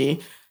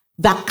strategy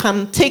that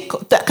can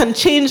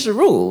change the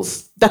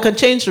rules,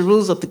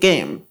 of the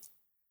game.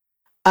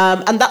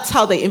 And that's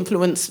how they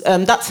influence,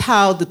 that's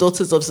how the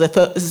daughters of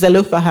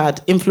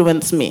Zelophehad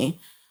influence me.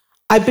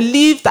 I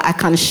believe that I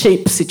can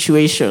shape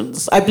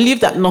situations. I believe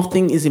that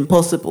nothing is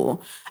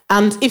impossible.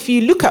 And if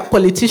you look at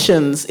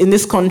politicians in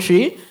this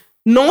country,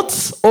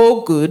 not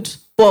all good,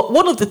 but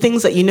one of the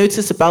things that you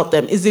notice about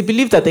them is they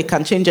believe that they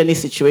can change any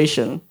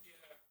situation.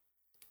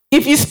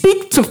 If you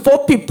speak to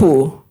 4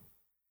 people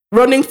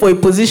running for a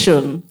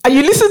position and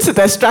you listen to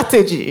their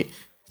strategy,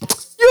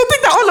 you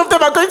think that all of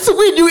them are going to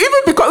win. You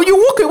even because you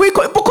walk away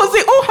because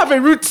they all have a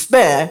root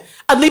there,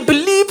 and they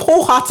believe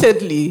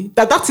wholeheartedly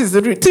that is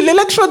the route. Till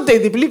election day,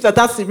 they believe that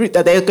that's the route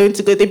that they're going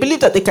to go. They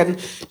believe that they can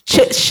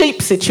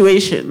shape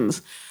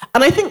situations.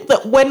 And I think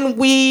that when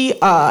we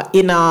are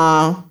in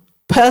our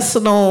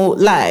personal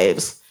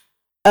lives,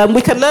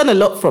 we can learn a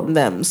lot from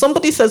them.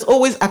 Somebody says,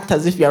 always act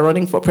as if you're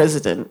running for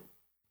president.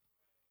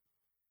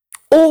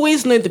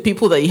 Always know the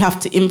people that you have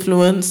to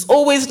influence.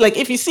 Always, like,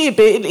 if you see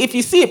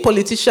a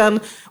politician,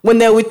 when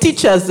they're with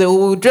teachers, they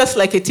will dress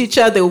like a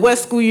teacher, they'll wear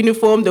school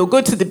uniform, they'll go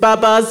to the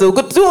barbers, they'll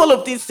go do all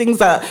of these things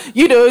that,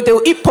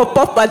 they'll eat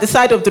pop-up by the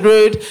side of the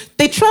road.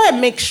 They try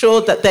and make sure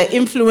that they're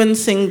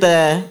influencing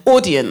their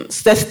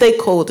audience, their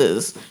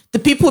stakeholders, the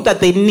people that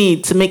they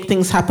need to make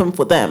things happen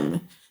for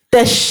them.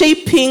 They're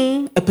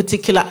shaping a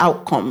particular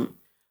outcome,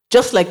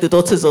 just like the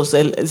daughters of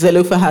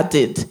Zelophehad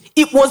did.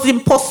 It was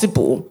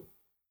impossible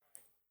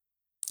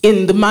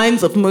in the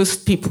minds of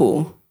most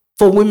people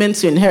for women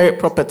to inherit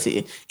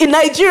property. In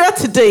Nigeria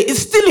today, it's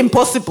still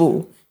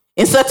impossible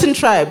in certain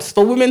tribes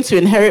for women to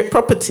inherit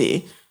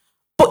property.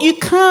 But you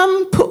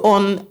can put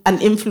on an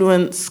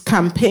influence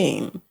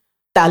campaign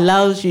that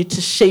allows you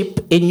to shape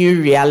a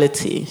new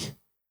reality.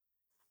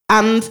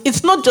 And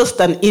it's not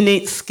just an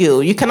innate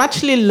skill. You can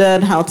actually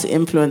learn how to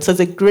influence. There's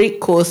a great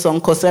course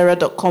on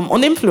Coursera.com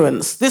on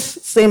influence, this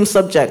same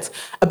subject,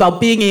 about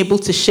being able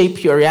to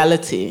shape your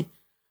reality.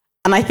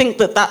 And I think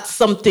that that's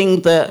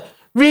something that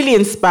really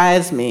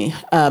inspires me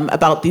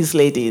about these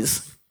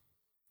ladies.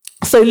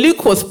 So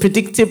Luke was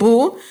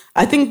predictable.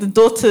 I think the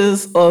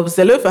daughters of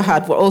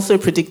Zelophehad were also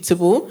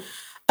predictable.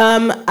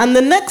 And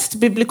the next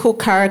biblical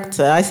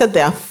character, I said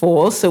there are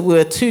 4, so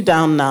we're 2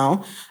 down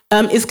now,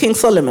 is King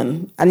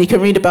Solomon. And you can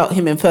read about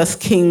him in 1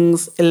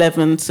 Kings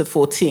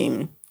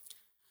 11-14.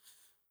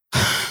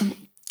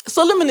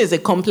 Solomon is a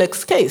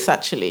complex case,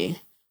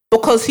 actually,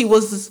 because he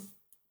was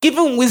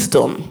given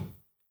wisdom.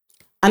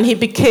 And he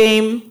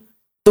became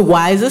the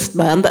wisest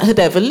man that had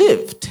ever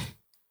lived.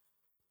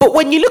 But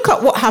when you look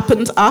at what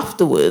happened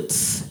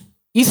afterwards,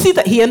 you see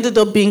that he ended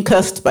up being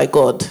cursed by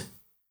God.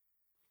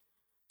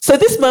 So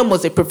this man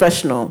was a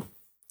professional.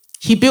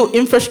 He built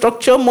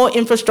infrastructure, more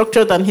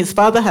infrastructure than his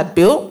father had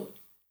built.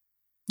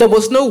 There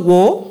was no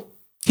war.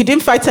 He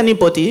didn't fight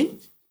anybody.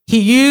 He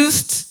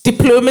used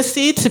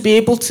diplomacy to be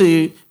able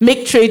to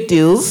make trade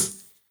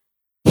deals.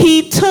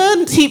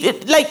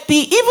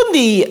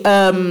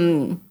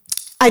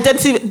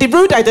 The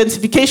road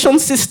identification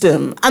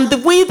system and the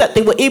way that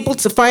they were able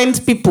to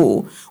find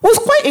people was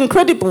quite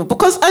incredible,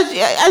 because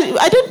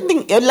I don't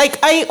think,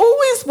 I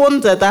always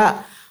wonder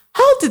that,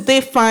 how did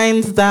they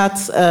find that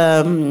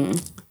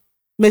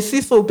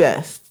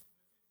Mephibosheth?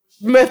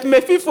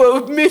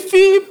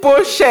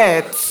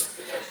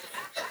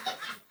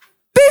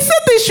 They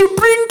said they should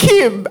bring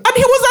him, and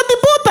he was at the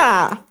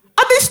border.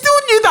 And they still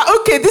knew that,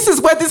 okay, this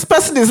is where this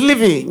person is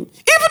living.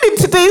 Even in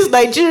today's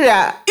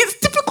Nigeria, it's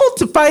difficult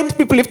to find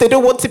people if they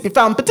don't want to be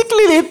found,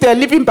 particularly if they're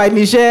living by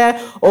Niger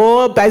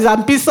or by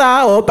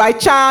Zambisa or by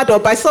Chad or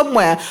by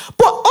somewhere.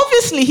 But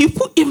obviously, he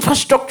put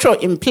infrastructure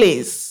in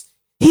place.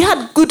 He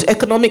had good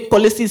economic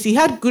policies. He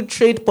had good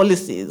trade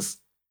policies.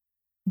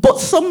 But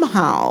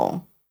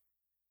somehow,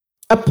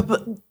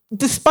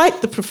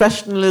 despite the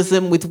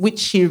professionalism with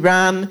which he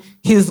ran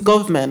his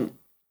government,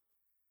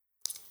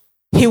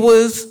 he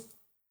was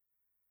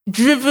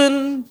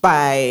driven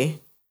by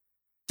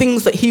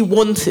things that he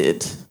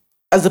wanted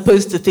as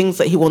opposed to things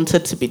that he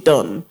wanted to be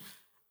done.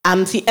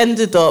 And he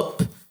ended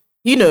up,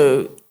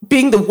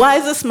 being the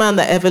wisest man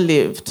that ever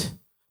lived,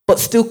 but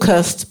still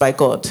cursed by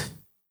God.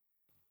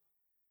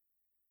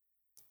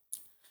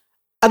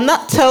 And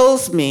that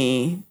tells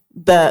me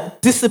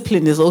that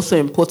discipline is also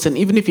important,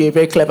 even if you're a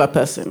very clever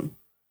person.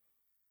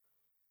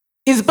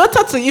 It's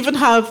better to even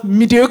have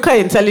mediocre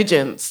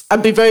intelligence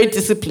and be very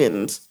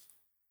disciplined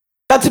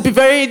than to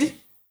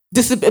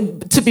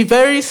be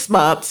very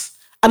smart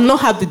and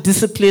not have the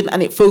discipline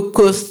and the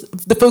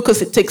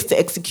focus it takes to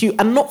execute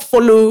and not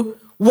follow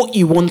what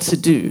you want to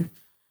do.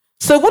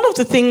 So one of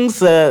the things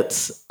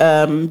that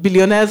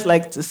billionaires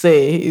like to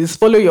say is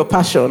follow your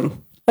passion.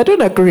 I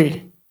don't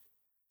agree.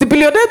 The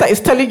billionaire that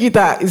is telling you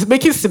that is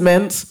making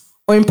cement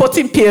or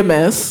importing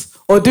PMS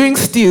or doing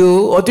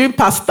steel or doing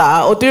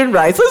pasta or doing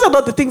rice. Those are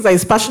not the things that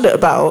he's passionate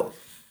about.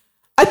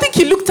 I think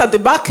he looked at the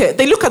market.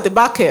 They look at the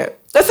market.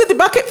 They say the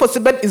market for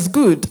cement is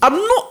good. I'm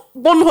not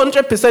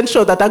 100%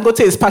 sure that Dangote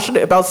is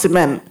passionate about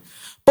cement.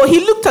 But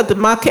he looked at the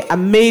market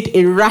and made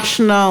a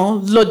rational,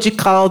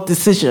 logical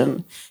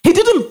decision. He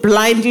didn't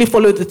blindly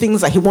follow the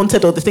things that he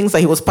wanted or the things that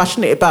he was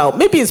passionate about.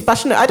 Maybe he's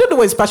passionate, I don't know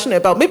what he's passionate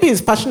about. Maybe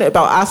he's passionate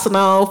about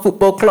Arsenal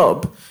Football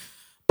Club.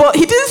 But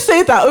he didn't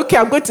say that, okay,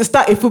 I'm going to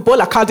start a football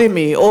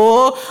academy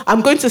or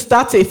I'm going to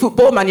start a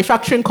football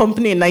manufacturing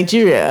company in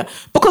Nigeria.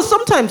 Because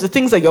sometimes the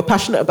things that you're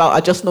passionate about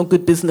are just not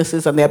good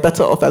businesses and they're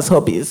better off as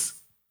hobbies.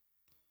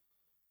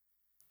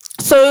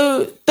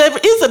 So there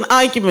is an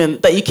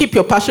argument that you keep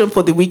your passion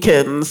for the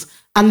weekends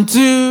and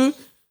do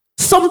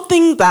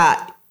something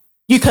that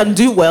you can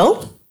do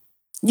well,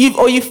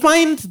 or you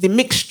find the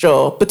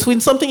mixture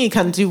between something you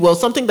can do well,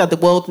 something that the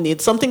world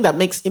needs, something that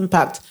makes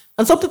impact,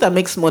 and something that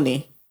makes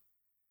money.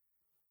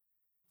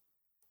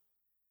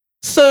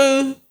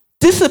 So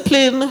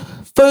discipline,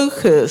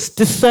 focus,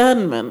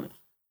 discernment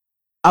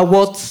are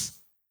what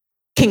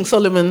King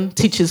Solomon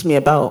teaches me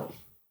about.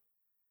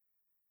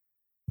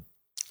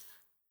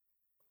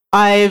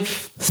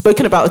 I've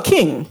spoken about a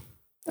king.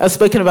 I've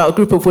spoken about a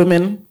group of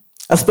women.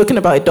 I've spoken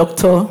about a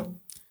doctor.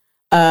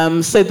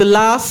 So the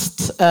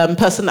last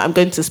person that I'm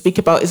going to speak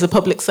about is a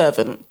public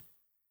servant,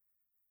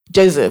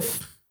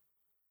 Joseph.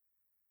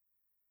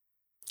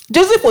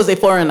 Joseph was a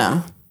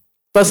foreigner,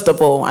 first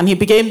of all, and he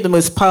became the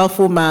most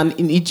powerful man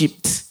in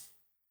Egypt.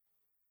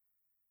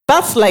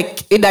 That's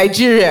like a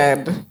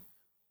Nigerian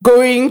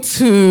going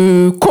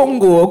to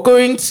Congo or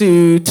going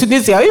to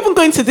Tunisia or even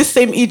going to this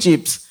same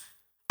Egypt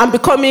and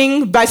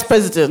becoming vice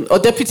president or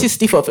deputy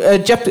chief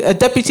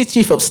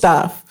of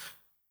staff.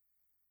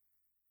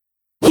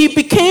 He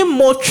became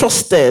more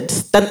trusted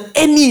than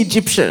any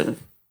Egyptian.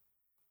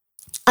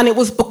 And it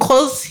was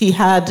because he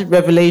had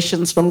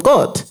revelations from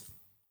God.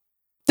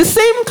 The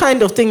same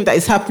kind of thing that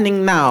is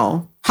happening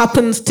now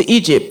happens to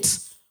Egypt,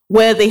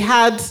 where they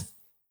had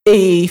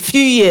a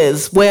few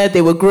years where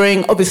they were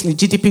growing, obviously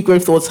GDP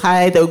growth was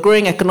high, they were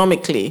growing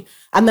economically,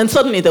 and then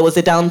suddenly there was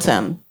a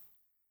downturn.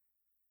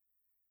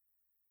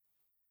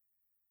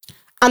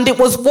 And it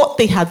was what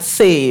they had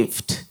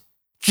saved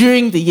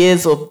during the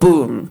years of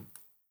boom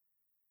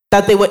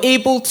that they were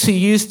able to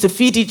use to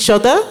feed each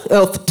other,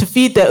 to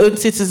feed their own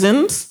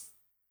citizens,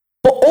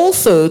 but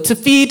also to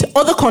feed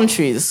other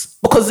countries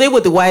because they were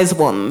the wise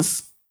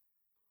ones.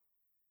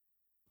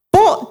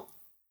 But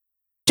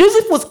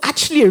Joseph was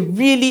actually a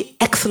really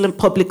excellent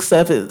public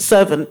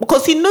servant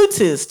because he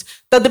noticed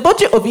that the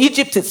budget of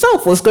Egypt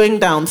itself was going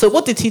down. So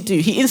what did he do?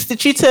 He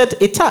instituted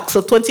a tax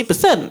of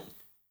 20%.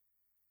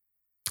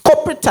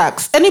 Corporate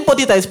tax.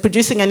 Anybody that is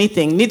producing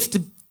anything needs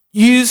to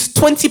use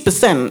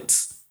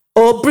 20%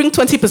 or bring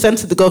 20%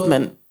 to the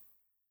government.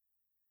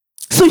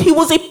 So he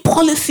was a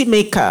policy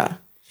maker.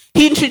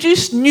 He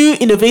introduced new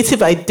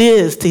innovative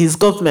ideas to his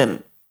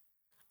government.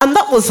 And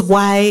that was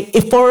why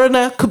a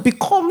foreigner could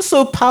become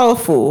so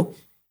powerful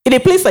in a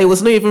place that he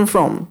was not even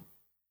from.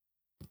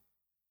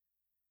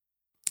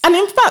 And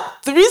in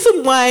fact, the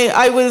reason why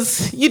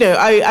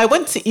I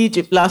went to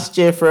Egypt last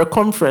year for a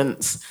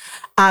conference,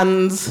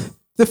 and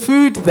the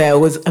food there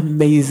was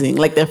amazing.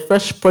 Like their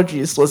fresh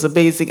produce was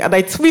amazing. And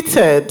I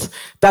tweeted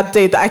that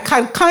day that I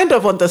can kind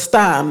of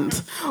understand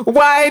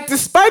why,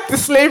 despite the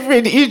slavery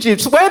in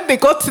Egypt, when they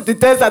got to the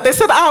desert, they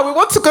said, we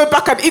want to go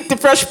back and eat the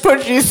fresh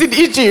produce in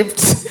Egypt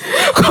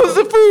because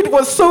the food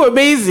was so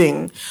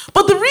amazing.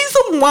 But the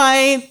reason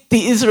why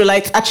the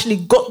Israelites actually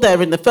got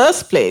there in the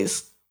first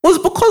place was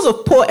because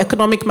of poor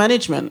economic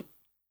management.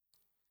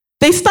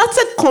 They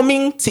started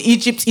coming to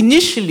Egypt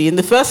initially in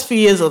the first few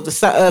years of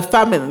the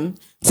famine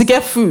to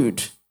get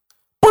food.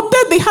 But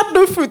then they had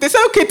no food, they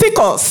said, okay, take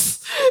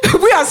us.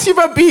 We as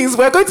human beings,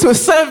 we're going to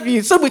serve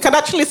you so we can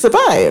actually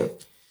survive.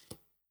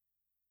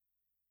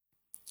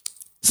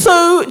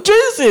 So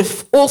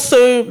Joseph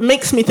also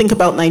makes me think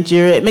about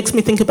Nigeria. It makes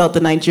me think about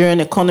the Nigerian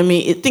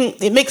economy.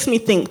 It makes me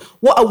think,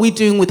 what are we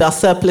doing with our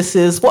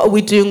surpluses? What are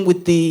we doing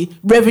with the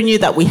revenue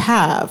that we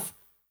have?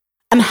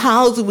 And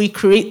how do we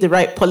create the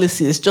right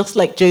policies, just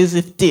like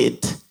Joseph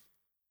did,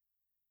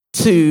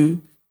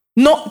 to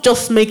not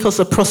just make us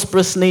a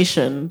prosperous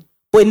nation,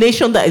 but a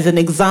nation that is an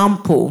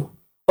example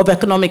of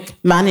economic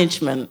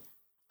management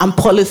and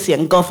policy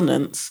and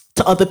governance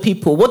to other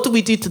people? What do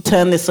we do to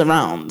turn this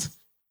around?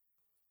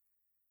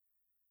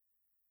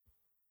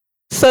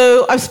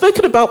 So I've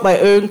spoken about my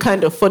own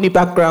kind of funny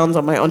backgrounds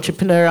on my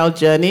entrepreneurial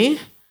journey.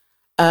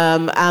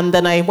 And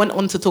then I went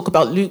on to talk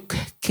about Luke,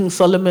 King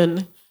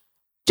Solomon,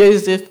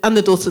 Joseph, and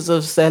the daughters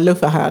of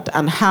Zelophehad,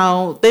 and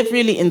how they've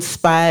really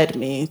inspired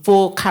me,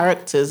 4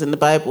 characters in the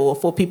Bible,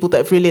 4 people that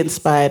have really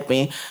inspired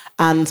me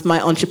and my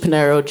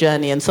entrepreneurial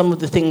journey, and some of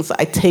the things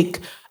that I take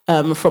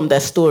from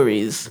their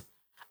stories.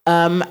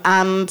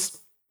 And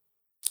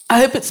I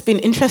hope it's been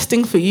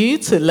interesting for you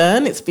to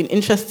learn. It's been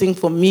interesting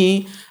for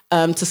me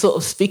to sort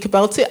of speak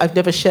about it. I've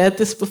never shared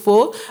this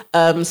before.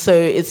 So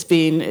it's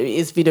been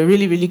a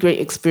really, really great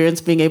experience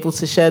being able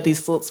to share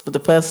these thoughts for the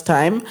first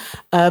time.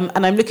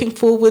 And I'm looking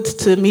forward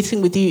to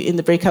meeting with you in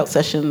the breakout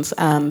sessions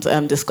and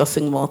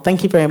discussing more.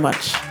 Thank you very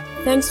much.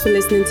 Thanks for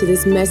listening to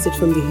this message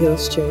from the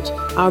Hills Church.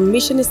 Our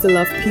mission is to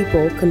love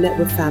people, connect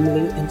with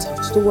family, and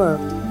touch the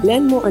world.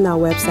 Learn more on our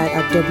website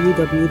at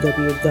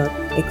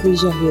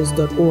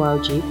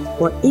www.ecclesiahills.org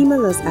or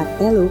email us at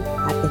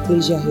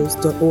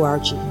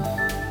hello@ecclesiahills.org.